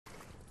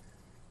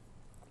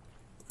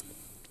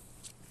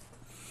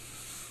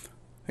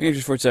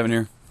Agent 47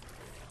 here.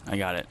 I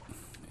got it.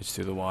 It's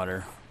through the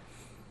water.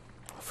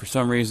 For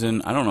some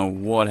reason, I don't know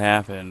what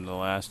happened the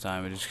last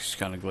time. It just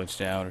kind of glitched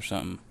out or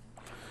something.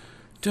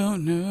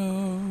 Don't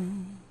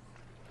know.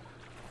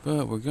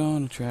 But we're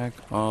gonna track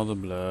all the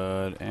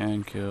blood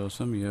and kill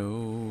some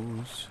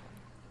yos.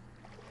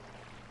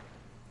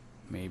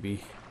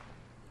 Maybe.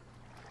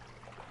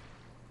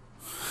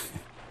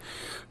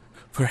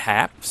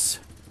 Perhaps.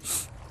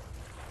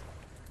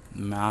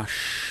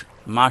 Mashbaya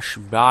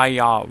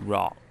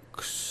rocks.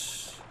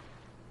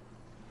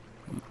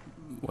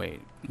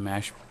 Wait,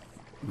 mashed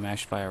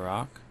by a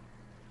rock?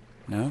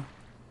 No?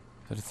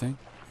 Is that a thing?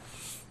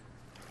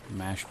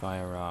 Mashed by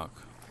a rock.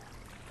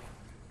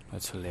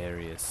 That's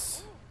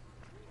hilarious.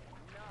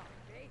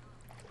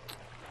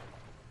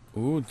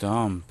 Ooh,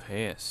 dumb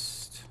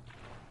pissed.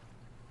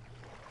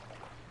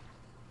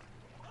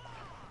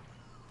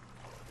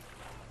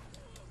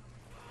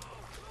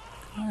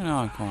 Why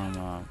not climb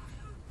up?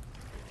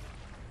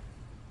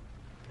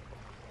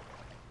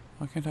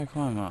 Why can't I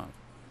climb up?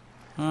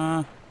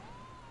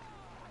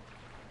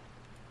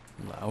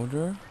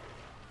 Louder?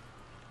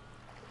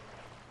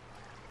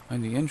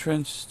 Find the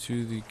entrance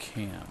to the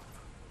camp.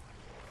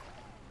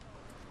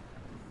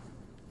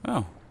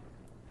 Oh.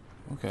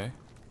 Okay.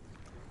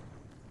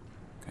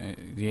 Okay.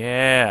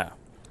 Yeah.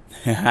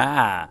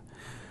 Haha.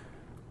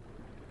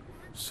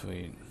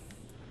 Sweet.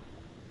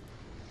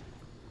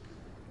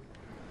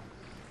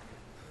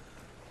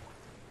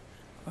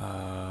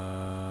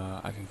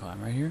 I can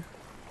climb right here?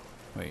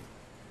 Wait.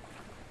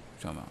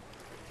 Jump out.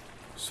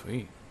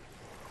 Sweet.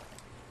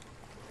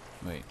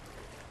 Wait.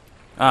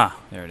 Ah,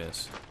 there it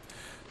is.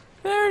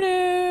 There it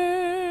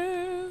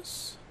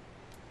is!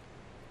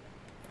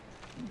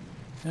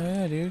 Oh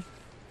yeah, dude.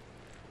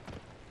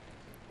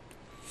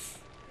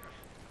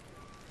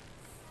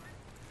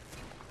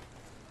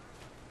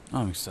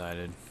 I'm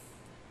excited.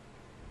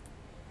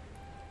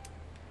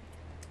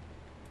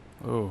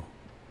 Oh.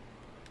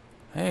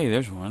 Hey,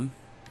 there's one.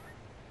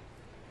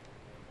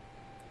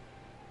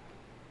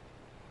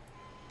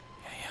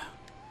 Yeah.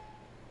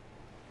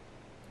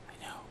 I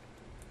know.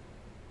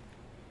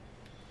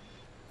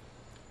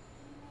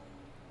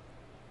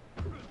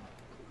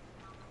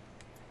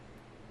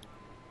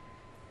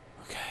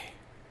 Okay.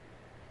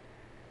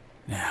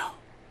 Now.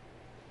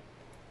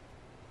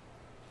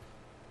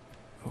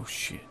 Oh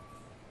shit.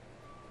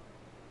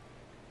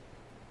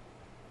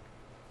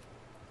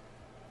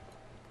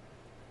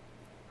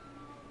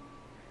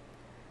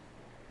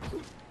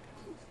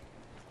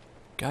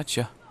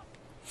 Gotcha.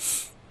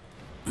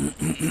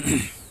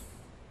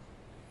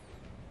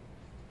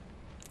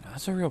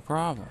 That's a real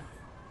problem.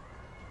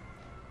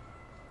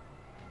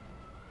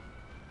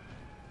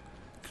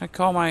 Can I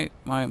call my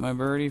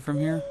birdie from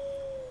here?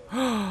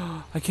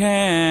 I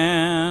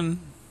can.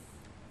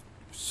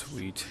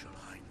 Sweet.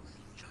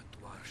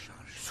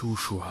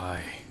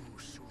 Sushuhai.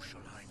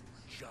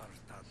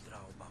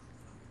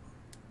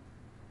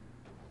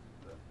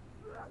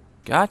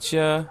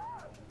 Gotcha.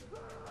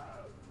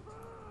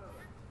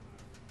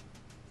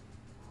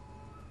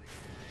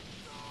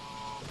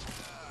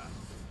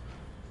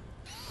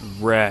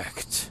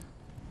 Wrecked.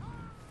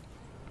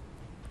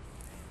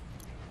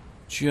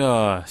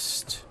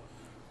 Just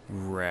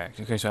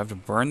wrecked. Okay, so I have to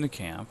burn the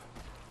camp.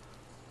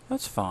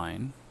 That's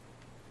fine.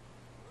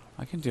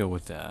 I can deal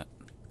with that.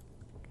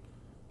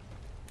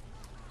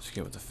 Let's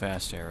get with the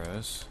fast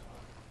arrows.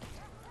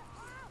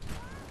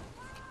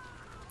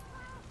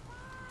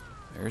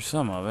 There's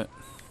some of it.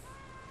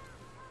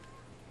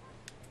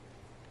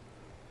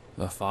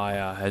 The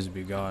fire has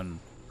begun.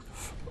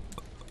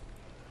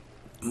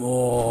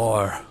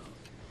 More.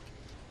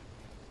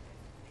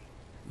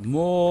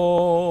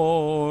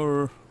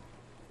 More.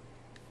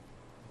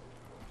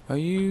 Are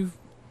you?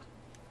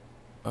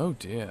 Oh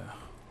dear.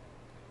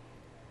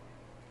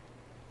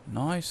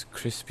 Nice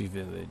crispy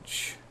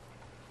village.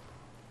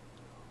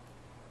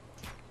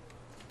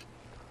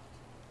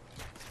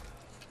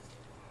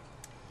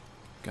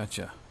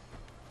 Gotcha.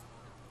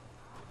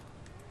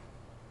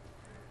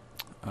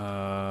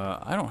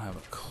 I don't have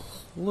a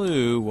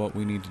clue what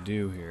we need to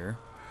do here,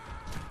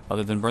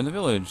 other than burn the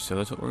village. So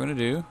that's what we're gonna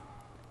do.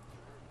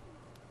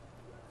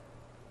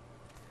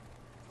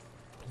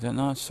 Did that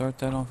not start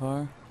that on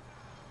fire?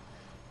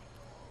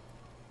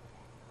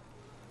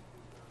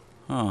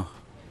 Huh.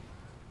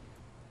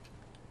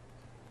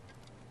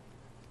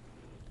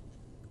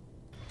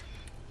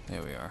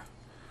 There we are.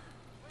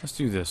 Let's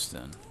do this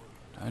then.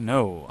 I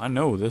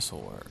know this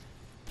will work.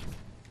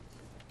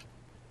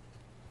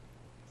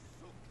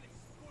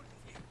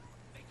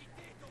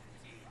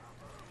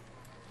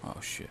 Oh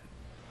shit.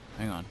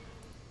 Hang on.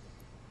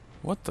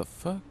 What the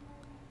fuck?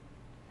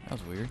 That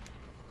was weird.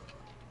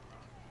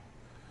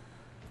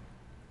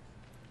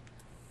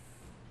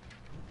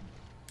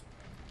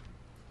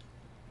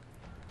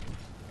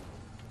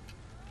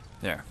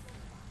 There.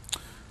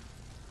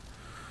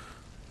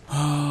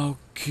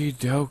 Okie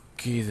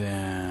dokie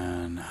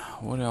then.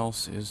 What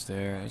else is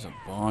there? There's a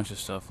bunch of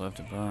stuff left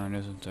to burn,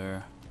 isn't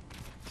there?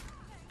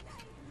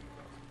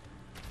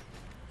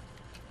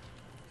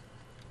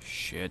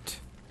 Shit.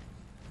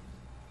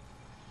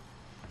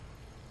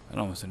 That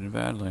almost ended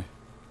badly.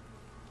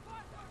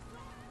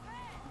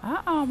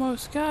 I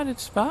almost got it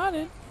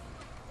spotted.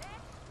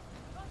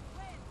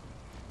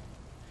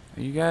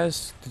 Are you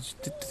guys...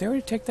 Did they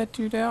already take that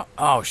dude out?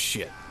 Oh,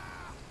 shit.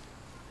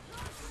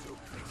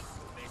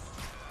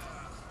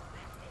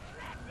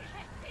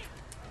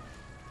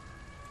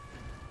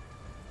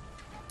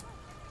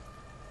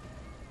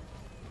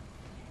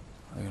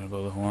 Are they gonna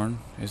blow the horn?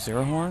 Is there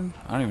a horn?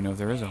 I don't even know if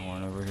there is a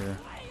horn over here.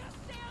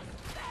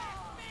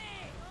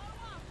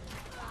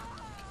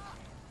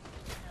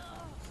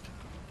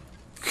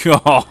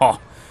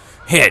 Oh,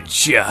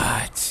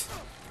 headshot!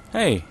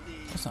 Hey,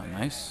 that's not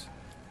nice.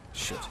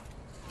 Shit.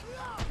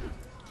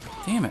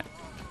 Damn it.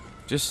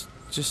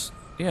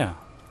 Yeah.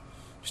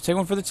 Just take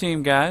one for the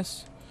team,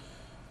 guys.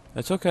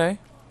 That's okay.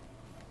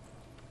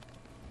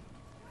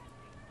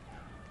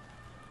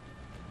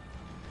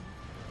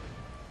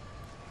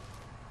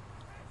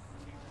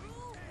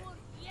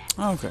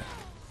 Okay.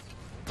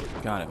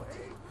 Got it.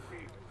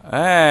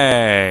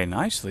 Hey,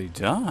 nicely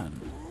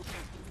done.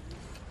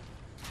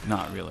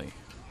 Not really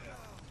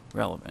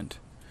relevant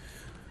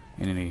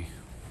in any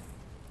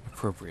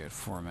appropriate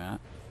format.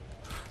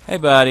 Hey,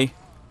 buddy.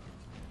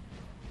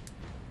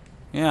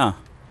 Yeah.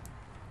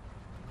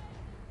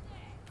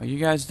 Are you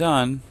guys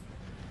done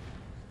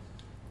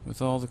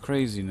with all the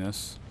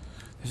craziness?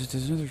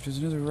 There's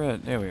another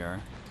red. There we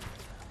are.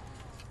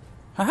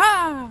 Ha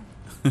ha!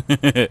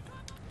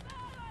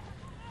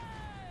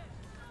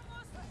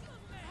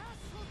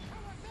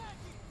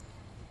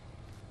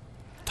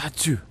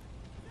 Tatsu.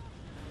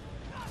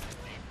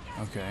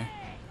 Okay.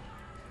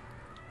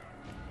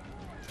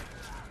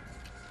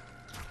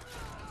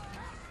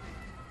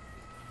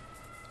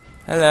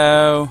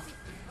 Hello.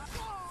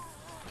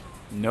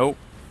 Nope.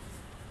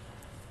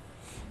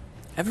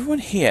 Everyone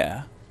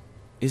here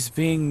is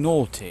being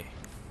naughty.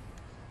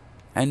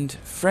 And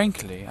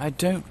frankly, I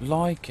don't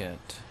like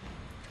it.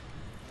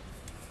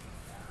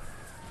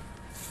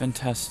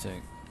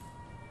 Fantastic.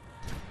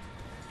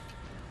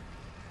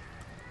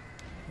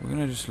 We're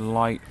gonna just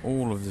light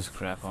all of this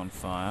crap on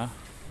fire.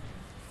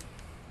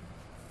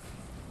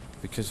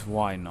 Because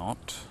why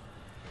not?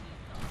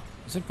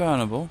 Is it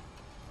burnable?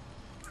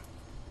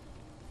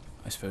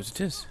 I suppose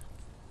it is.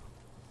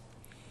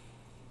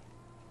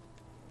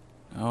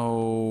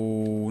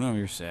 Oh, no,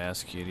 your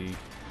sass, kitty.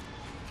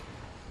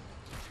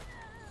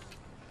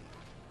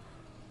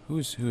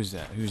 Who's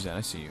that? Who's that?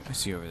 I see you. I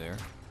see you over there.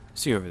 I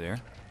see you over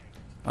there.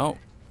 Oh,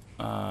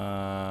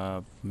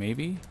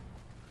 maybe.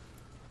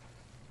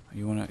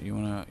 You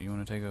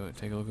wanna take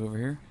a look over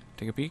here?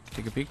 Take a peek.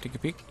 Take a peek. Take a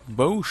peek.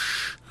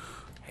 Boosh!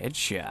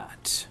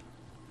 Headshot.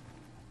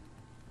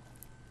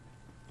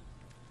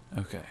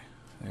 Okay,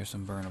 there's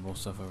some burnable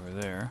stuff over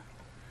there.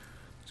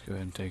 Let's go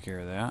ahead and take care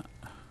of that.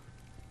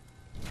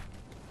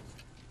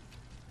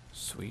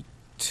 Sweet.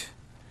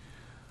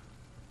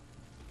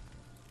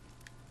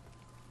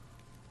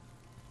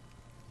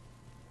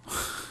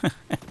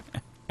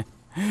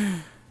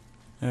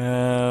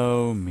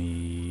 Oh,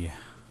 me.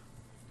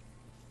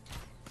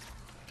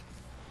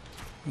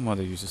 My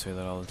mother used to say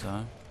that all the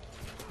time.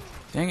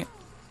 Dang it.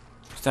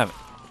 Stop it.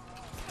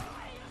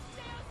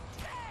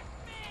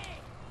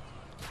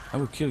 I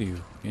will kill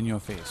you in your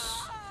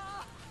face.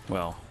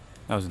 Well,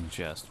 that was in the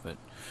chest, but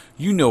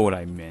you know what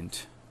I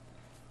meant.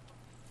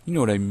 You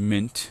know what I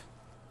meant.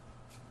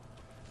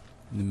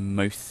 In the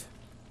mouth.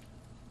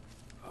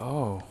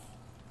 Oh.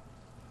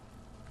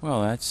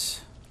 Well,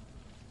 that's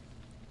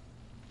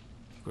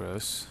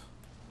gross.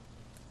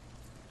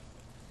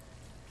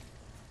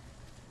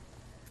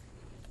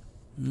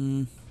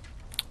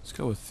 Let's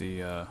go with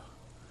the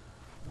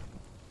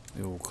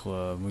old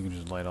club. We can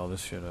just light all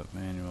this shit up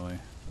manually.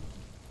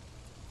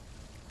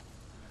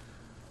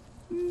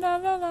 La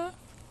la la.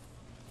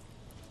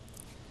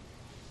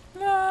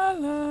 La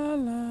la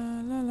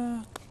la la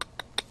la.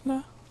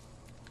 La.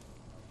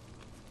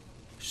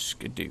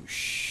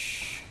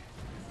 Skadoosh.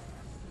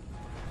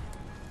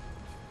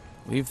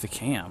 Leave the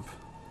camp?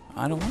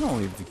 I don't want to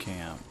leave the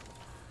camp.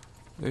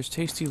 There's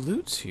tasty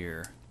loots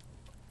here.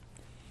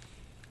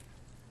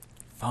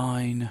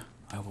 Fine,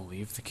 I will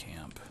leave the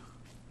camp.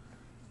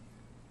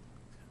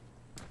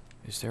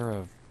 Is there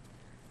a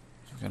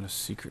kind of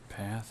secret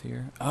path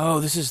here? Oh,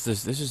 this is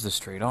the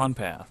straight on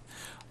path.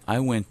 I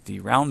went the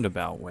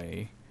roundabout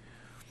way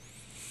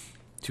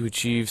to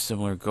achieve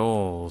similar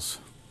goals.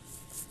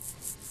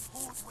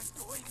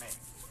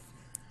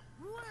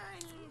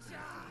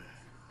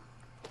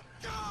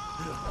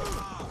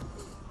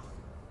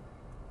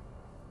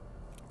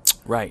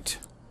 Right.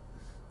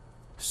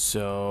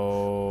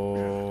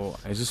 So,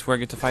 is this where I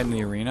get to fight in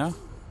the arena?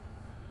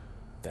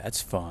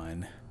 That's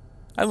fun.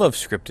 I love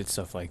scripted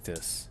stuff like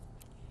this.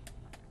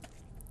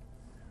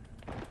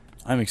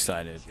 I'm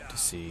excited to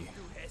see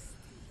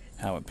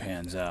how it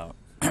pans out.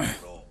 That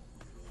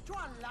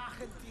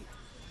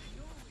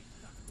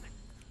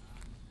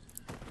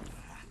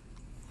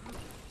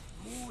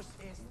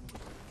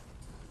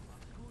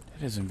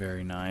isn't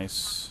very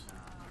nice.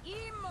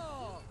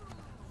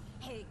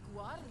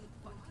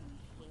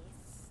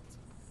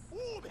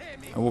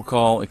 I will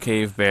call a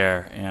cave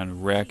bear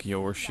and wreck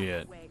your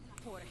shit.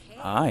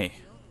 Hi.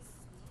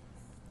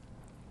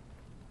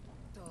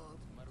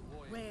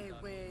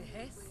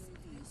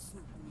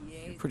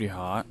 You're pretty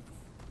hot.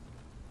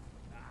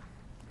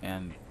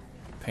 And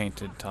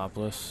painted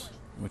topless,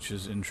 which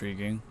is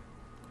intriguing.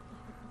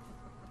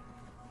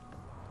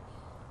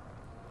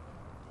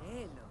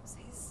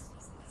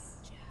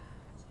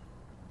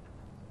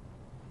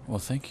 Well,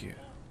 thank you.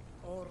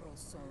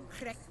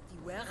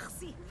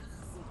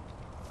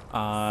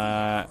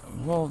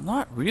 Well,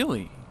 not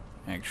really,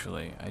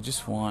 actually. I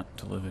just want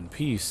to live in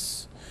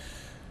peace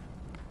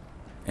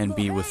and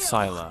be with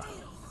Scylla.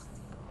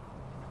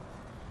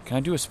 Can I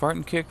do a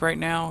Spartan kick right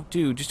now?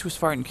 Dude, just do a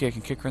Spartan kick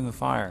and kick her in the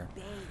fire.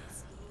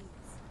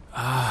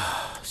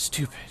 Ah,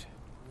 stupid.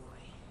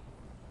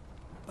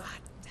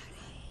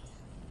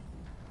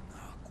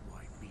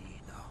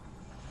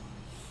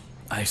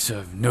 I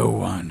serve no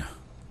one.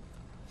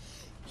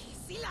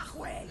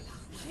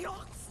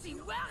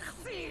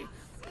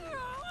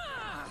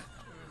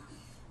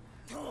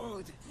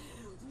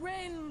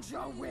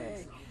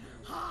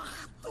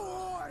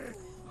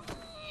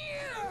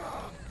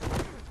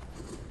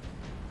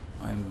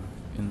 I'm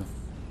in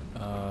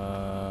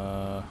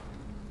the...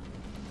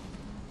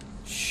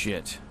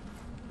 Shit.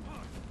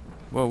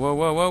 Whoa, whoa,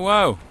 whoa, whoa,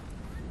 whoa!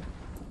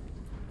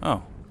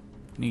 Oh.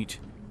 Neat.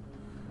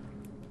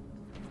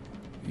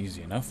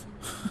 Easy enough.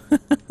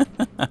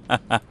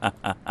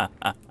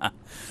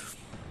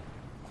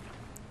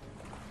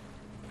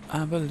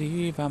 I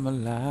believe I'm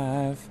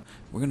alive.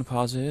 We're gonna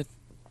pause it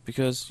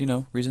because, you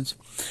know, reasons.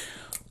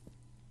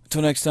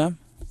 Until next time,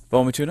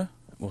 Bowman Tuna.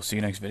 We'll see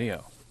you next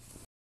video.